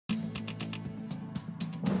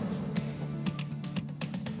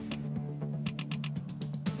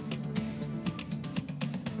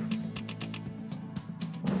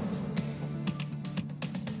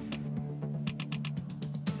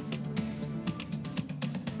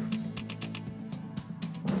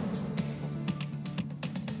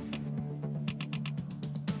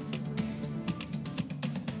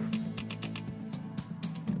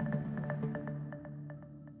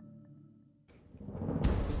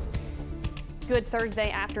Good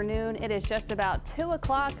Thursday afternoon. It is just about 2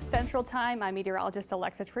 o'clock Central Time. I'm meteorologist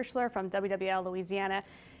Alexa Trischler from WWL Louisiana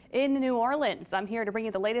in New Orleans. I'm here to bring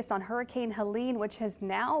you the latest on Hurricane Helene, which has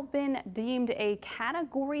now been deemed a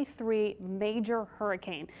Category 3 major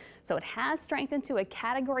hurricane. So it has strengthened to a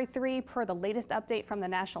Category 3 per the latest update from the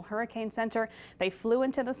National Hurricane Center. They flew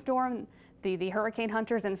into the storm, the hurricane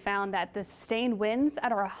hunters, and found that the sustained winds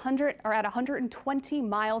are at 120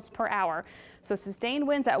 miles per hour. So sustained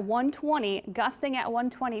winds at 120, gusting at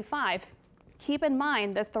 125. Keep in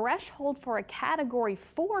mind the threshold for a Category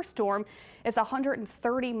 4 storm is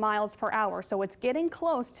 130 miles per hour, so it's getting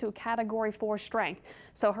close to Category 4 strength.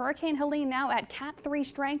 So Hurricane Helene now at Cat 3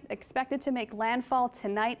 strength, expected to make landfall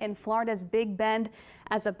tonight in Florida's Big Bend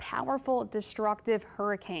as a powerful destructive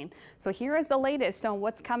hurricane. So here is the latest on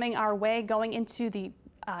what's coming our way going into the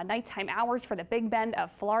nighttime hours for the Big Bend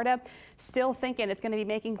of Florida. Still thinking it's going to be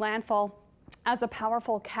making landfall as a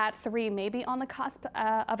powerful Cat 3, maybe on the cusp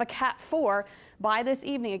of a Cat 4 by this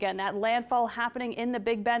evening. Again, that landfall happening in the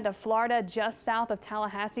Big Bend of Florida, just south of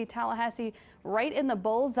Tallahassee. Tallahassee right in the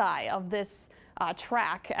bullseye of this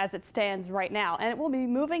track as it stands right now. And it will be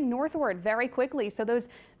moving northward very quickly. So those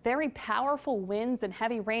very powerful winds and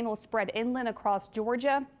heavy rain will spread inland across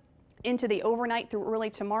Georgia into the overnight through early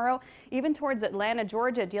tomorrow, even towards Atlanta,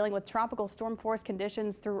 Georgia, dealing with tropical storm force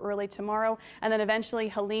conditions through early tomorrow. And then eventually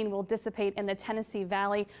Helene will dissipate in the Tennessee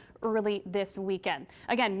Valley early this weekend.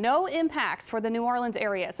 Again, no impacts for the New Orleans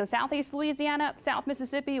area. So southeast Louisiana, South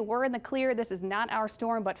Mississippi, we're in the clear. This is not our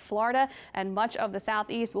storm, but Florida and much of the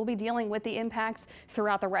southeast will be dealing with the impacts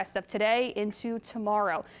throughout the rest of today into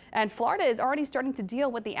tomorrow. And Florida is already starting to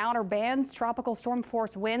deal with the outer bands, tropical storm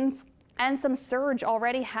force winds, and some surge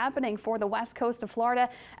already happening for the west coast of Florida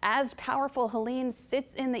as powerful Helene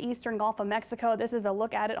sits in the eastern Gulf of Mexico. This is a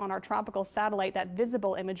look at it on our tropical satellite, that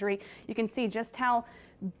visible imagery. You can see just how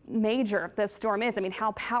major this storm is. I mean,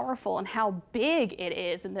 how powerful and how big it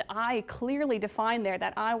is. And the eye clearly defined there,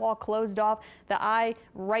 that eye wall closed off, the eye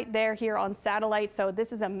right there here on satellite. So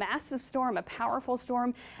this is a massive storm, a powerful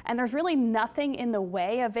storm, and there's really nothing in the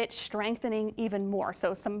way of it strengthening even more.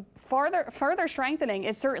 So some further strengthening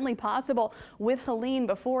is certainly possible with Helene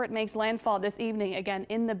before it makes landfall this evening, again,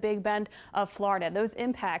 in the Big Bend of Florida. Those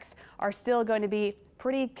impacts are still going to be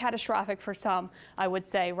pretty catastrophic for some, I would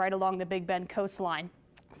say, right along the Big Bend coastline.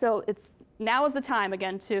 So now is the time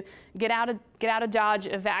again to get out of Dodge,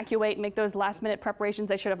 evacuate, make those last-minute preparations.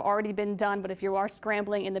 They should have already been done, but if you are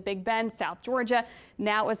scrambling in the Big Bend, South Georgia,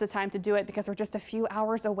 now is the time to do it because we're just a few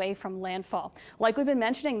hours away from landfall. Like we've been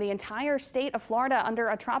mentioning, the entire state of Florida under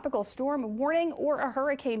a tropical storm warning or a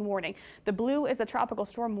hurricane warning. The blue is the tropical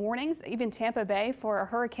storm warnings, even Tampa Bay for a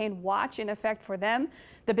hurricane watch in effect for them.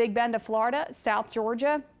 The Big Bend of Florida, South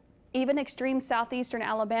Georgia, even extreme southeastern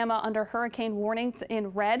Alabama under hurricane warnings in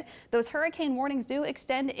red. Those hurricane warnings do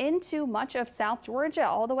extend into much of South Georgia,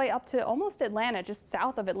 all the way up to almost Atlanta, just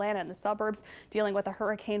south of Atlanta in the suburbs, dealing with a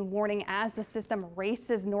hurricane warning as the system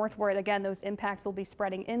races northward. Again, those impacts will be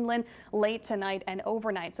spreading inland late tonight and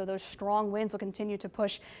overnight. So those strong winds will continue to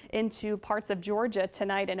push into parts of Georgia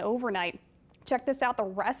tonight and overnight. Check this out, the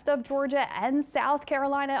rest of Georgia and South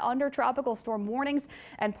Carolina under tropical storm warnings,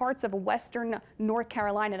 and parts of western North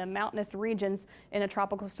Carolina, the mountainous regions, in a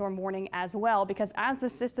tropical storm warning as well, because as the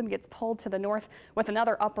system gets pulled to the north with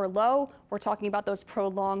another upper low, we're talking about those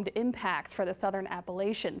prolonged impacts for the southern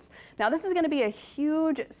Appalachians. Now, this is going to be a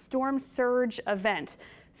huge storm surge event.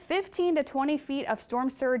 15 to 20 feet of storm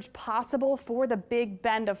surge possible for the Big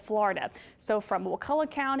Bend of Florida. So from Wakulla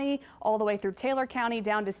County all the way through Taylor County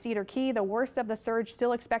down to Cedar Key, the worst of the surge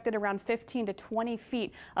still expected around 15 to 20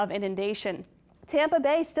 feet of inundation. Tampa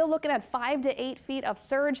Bay still looking at 5 to 8 feet of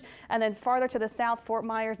surge, and then farther to the south, Fort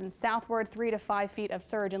Myers and southward, 3 to 5 feet of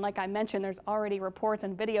surge. And like I mentioned, there's already reports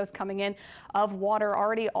and videos coming in of water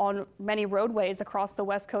already on many roadways across the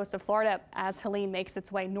west coast of Florida as Helene makes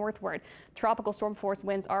its way northward. Tropical storm force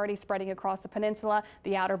winds already spreading across the peninsula,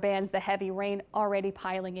 the outer bands, the heavy rain already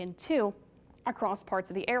piling in too across parts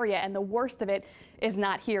of the area, and the worst of it is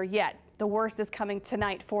not here yet. The worst is coming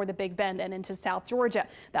tonight for the Big Bend and into South Georgia.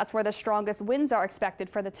 That's where the strongest winds are expected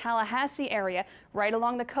for the Tallahassee area, right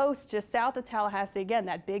along the coast just south of Tallahassee. Again,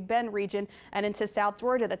 that Big Bend region and into South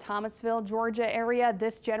Georgia, the Thomasville, Georgia area.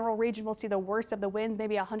 This general region will see the worst of the winds,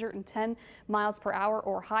 maybe 110 miles per hour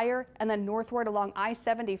or higher. And then northward along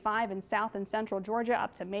I-75 in South and Central Georgia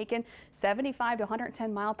up to Macon, 75 to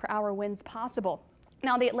 110 mile per hour winds possible.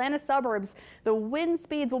 Now, the Atlanta suburbs, the wind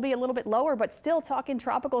speeds will be a little bit lower, but still talking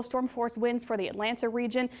tropical storm force winds for the Atlanta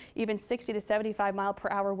region, even 60 to 75 mile per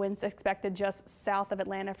hour winds expected just south of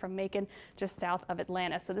Atlanta from Macon, just south of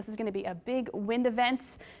Atlanta. So this is going to be a big wind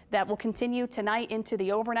event that will continue tonight into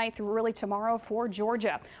the overnight through early tomorrow for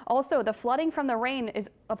Georgia. Also, the flooding from the rain is,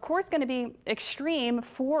 of course, going to be extreme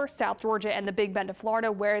for South Georgia and the Big Bend of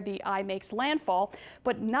Florida, where the eye makes landfall.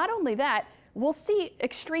 But not only that, we'll see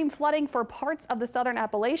extreme flooding for parts of the southern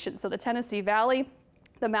Appalachians. So the Tennessee Valley,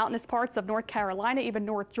 the mountainous parts of North Carolina, even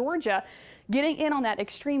North Georgia, getting in on that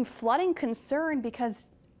extreme flooding concern because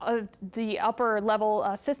of the upper level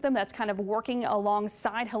system that's kind of working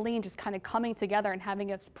alongside Helene, just kind of coming together and having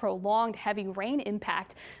its prolonged heavy rain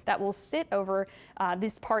impact that will sit over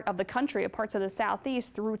this part of the country, parts of the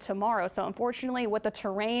southeast through tomorrow. So unfortunately, with the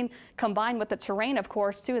terrain, combined with the terrain, of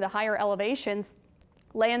course, too, the higher elevations,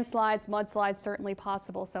 landslides, mudslides certainly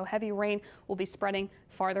possible. So heavy rain will be spreading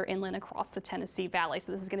farther inland across the Tennessee Valley.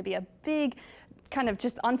 So this is going to be a big kind of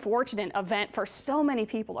just unfortunate event for so many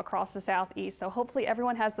people across the southeast. So hopefully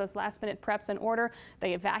everyone has those last minute preps in order.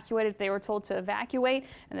 They evacuated if they were told to evacuate.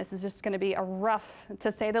 And this is just going to be a rough,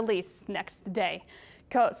 to say the least, next day.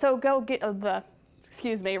 So go get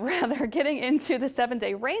getting into the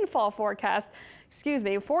 7-day rainfall forecast.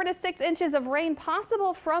 4 to 6 inches of rain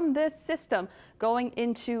possible from this system going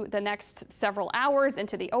into the next several hours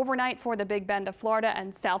into the overnight for the Big Bend of Florida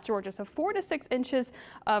and South Georgia. So 4 to 6 inches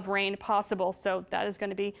of rain possible. So that is going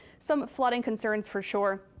to be some flooding concerns for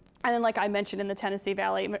sure. And then, like I mentioned, in the Tennessee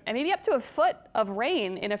Valley, maybe up to a foot of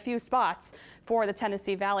rain in a few spots for the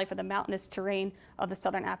Tennessee Valley, for the mountainous terrain of the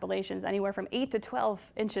southern Appalachians, anywhere from 8 to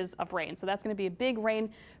 12 inches of rain. So that's going to be a big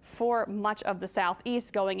rain for much of the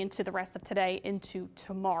southeast going into the rest of today into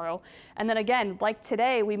tomorrow. And then again, like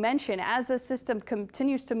today, we mentioned as the system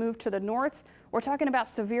continues to move to the north, we're talking about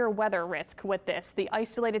severe weather risk with this. The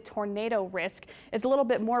isolated tornado risk is a little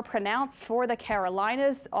bit more pronounced for the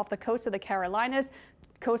Carolinas, off the coast of the Carolinas,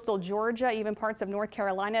 coastal Georgia, even parts of North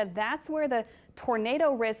Carolina. That's where the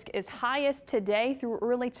tornado risk is highest today through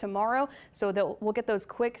early tomorrow. So we'll get those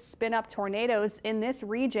quick spin up tornadoes in this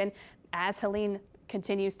region as Helene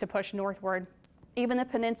continues to push northward. Even the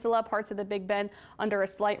peninsula, parts of the Big Bend, under a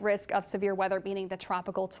slight risk of severe weather, meaning the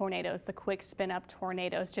tropical tornadoes, the quick spin-up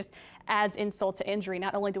tornadoes, just adds insult to injury.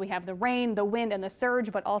 Not only do we have the rain, the wind, and the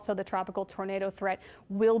surge, but also the tropical tornado threat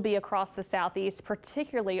will be across the southeast,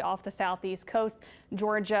 particularly off the southeast coast,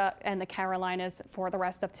 Georgia and the Carolinas for the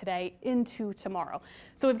rest of today into tomorrow.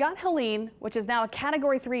 So we've got Helene, which is now a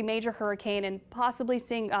Category 3 major hurricane, and possibly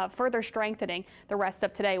seeing further strengthening the rest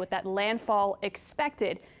of today with that landfall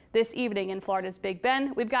expected this evening in Florida's Big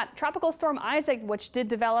Bend. We've got Tropical Storm Isaac, which did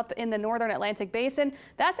develop in the northern Atlantic basin.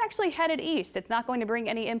 That's actually headed east. It's not going to bring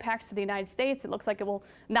any impacts to the United States. It looks like it will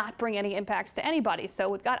not bring any impacts to anybody. So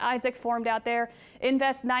we've got Isaac formed out there.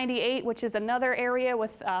 Invest 98, which is another area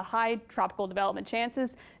with high tropical development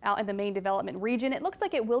chances out in the main development region. It looks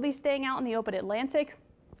like it will be staying out in the open Atlantic.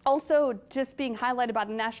 Also, just being highlighted by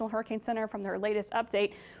the National Hurricane Center from their latest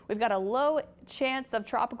update, we've got a low chance of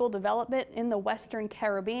tropical development in the Western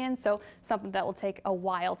Caribbean, so something that will take a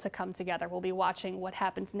while to come together. We'll be watching what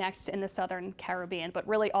happens next in the Southern Caribbean, but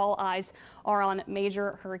really all eyes are on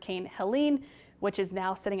major Hurricane Helene, which is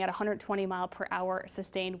now sitting at 120 mile per hour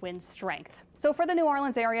sustained wind strength. So for the New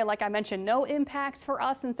Orleans area, like I mentioned, no impacts for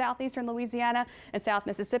us in southeastern Louisiana and South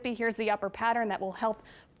Mississippi. Here's the upper pattern that will help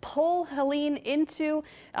pull Helene into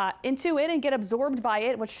it and get absorbed by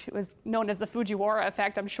it, which was known as the Fujiwara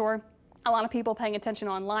effect. I'm sure a lot of people paying attention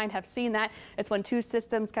online have seen that. It's when two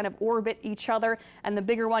systems kind of orbit each other, and the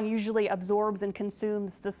bigger one usually absorbs and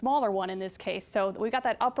consumes the smaller one in this case. So we got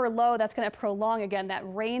that upper low that's going to prolong again that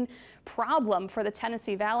rain problem for the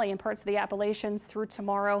Tennessee Valley and parts of the Appalachians through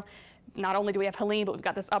tomorrow. Not only do we have Helene, but we've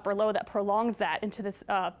got this upper low that prolongs that into this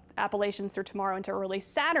Appalachians through tomorrow into early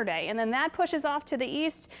Saturday. And then that pushes off to the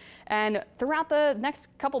east. And throughout the next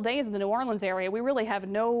couple days in the New Orleans area, we really have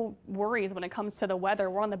no worries when it comes to the weather.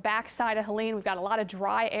 We're on the backside of Helene. We've got a lot of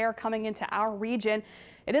dry air coming into our region.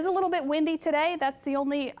 It is a little bit windy today. That's the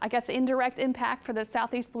only, I guess, indirect impact for the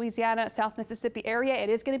southeast Louisiana, South Mississippi area. It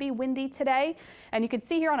is going to be windy today. And you can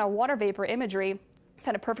see here on our water vapor imagery,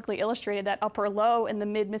 kind of perfectly illustrated that upper low in the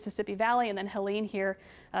mid-Mississippi Valley, and then Helene here,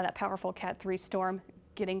 that powerful Cat 3 storm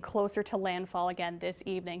getting closer to landfall again this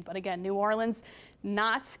evening. But again, New Orleans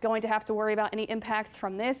not going to have to worry about any impacts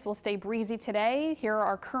from this. We'll stay breezy today. Here are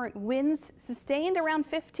our current winds sustained around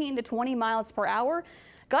 15 to 20 miles per hour.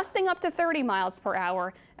 Gusting up to 30 miles per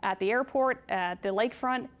hour at the airport, at the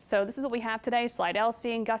lakefront. So this is what we have today. Slidell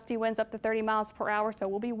seeing gusty winds up to 30 miles per hour. So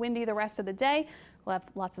we'll be windy the rest of the day. We'll have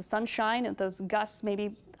lots of sunshine and those gusts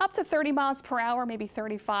maybe up to 30 miles per hour, maybe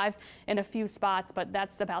 35 in a few spots, but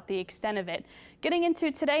that's about the extent of it. Getting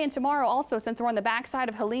into today and tomorrow also, since we're on the backside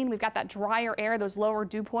of Helene, we've got that drier air, those lower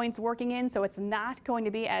dew points working in, so it's not going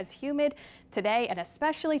to be as humid today and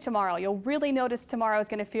especially tomorrow. You'll really notice tomorrow is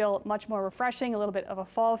going to feel much more refreshing, a little bit of a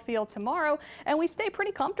fall feel tomorrow, and we stay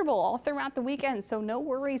pretty comfortable all throughout the weekend, so no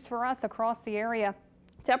worries for us across the area.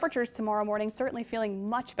 Temperatures tomorrow morning certainly feeling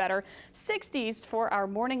much better. 60s for our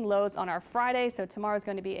morning lows on our Friday, so tomorrow is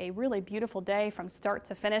going to be a really beautiful day from start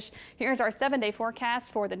to finish. Here's our 7-day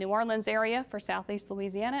forecast for the New Orleans area, for southeast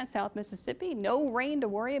Louisiana and South Mississippi. No rain to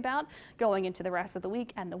worry about going into the rest of the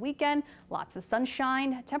week and the weekend. Lots of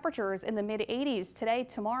sunshine. Temperatures in the mid 80s today,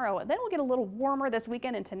 tomorrow. Then we'll get a little warmer this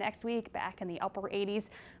weekend into next week, back in the upper 80s,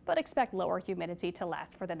 but expect lower humidity to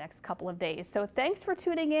last for the next couple of days. So thanks for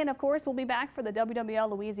tuning in. Of course, we'll be back for the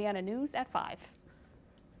WWL Louisiana News at 5.